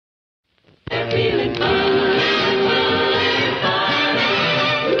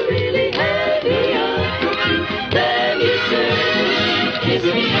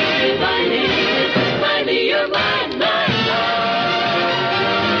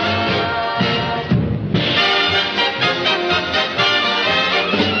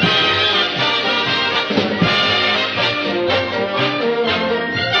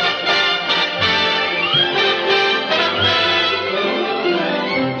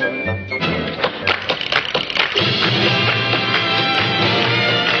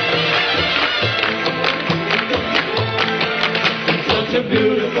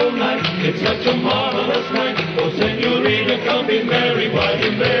It's such a marvelous night. Oh, senorita, come be merry while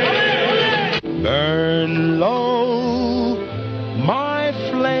you're there. Burn low, my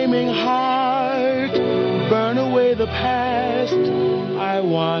flaming heart. Burn away the past. I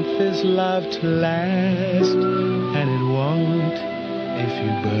want this love to last, and it won't if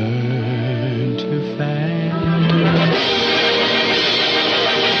you burn too fast.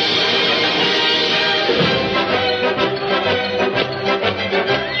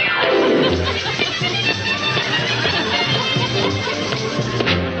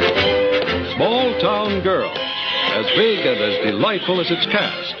 Small Town Girl, as big and as delightful as its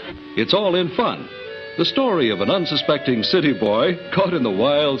cast. It's all in fun. The story of an unsuspecting city boy caught in the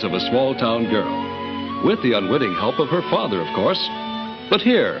wilds of a small town girl. With the unwitting help of her father, of course. But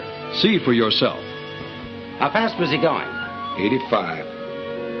here, see for yourself. How fast was he going? 85.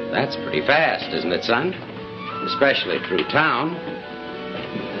 That's pretty fast, isn't it, son? Especially through town.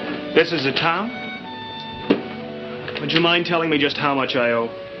 This is a town? Would you mind telling me just how much I owe?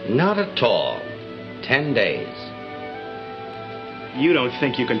 Not at all. 10 days. You don't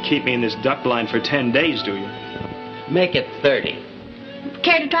think you can keep me in this duck blind for 10 days, do you? Make it 30.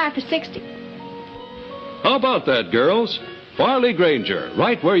 Care to try for 60? How about that, girls? Farley Granger,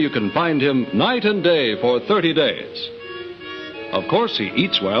 right where you can find him night and day for 30 days. Of course, he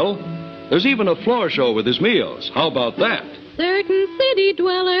eats well. There's even a floor show with his meals. How about that? Certain city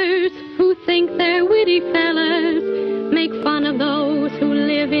dwellers who think they're witty fellas make fun of those who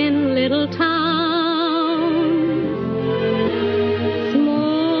live in little towns.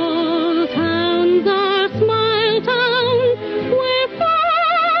 Small towns are smile towns where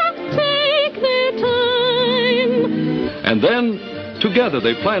folks take their time. And then, together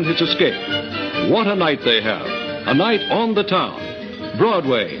they planned his escape. What a night they have. A night on the town.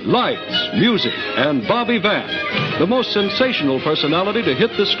 Broadway, lights, music, and Bobby Van, the most sensational personality to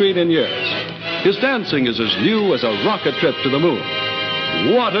hit the screen in years. His dancing is as new as a rocket trip to the moon.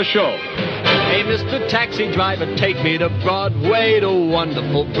 What a show! Hey, Mr. Taxi Driver, take me to Broadway, to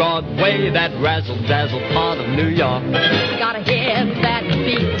wonderful Broadway, that razzle-dazzle part of New York. I gotta hear that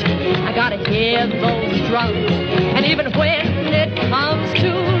beat, I gotta hear those drums, and even when it comes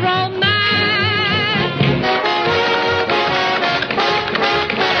to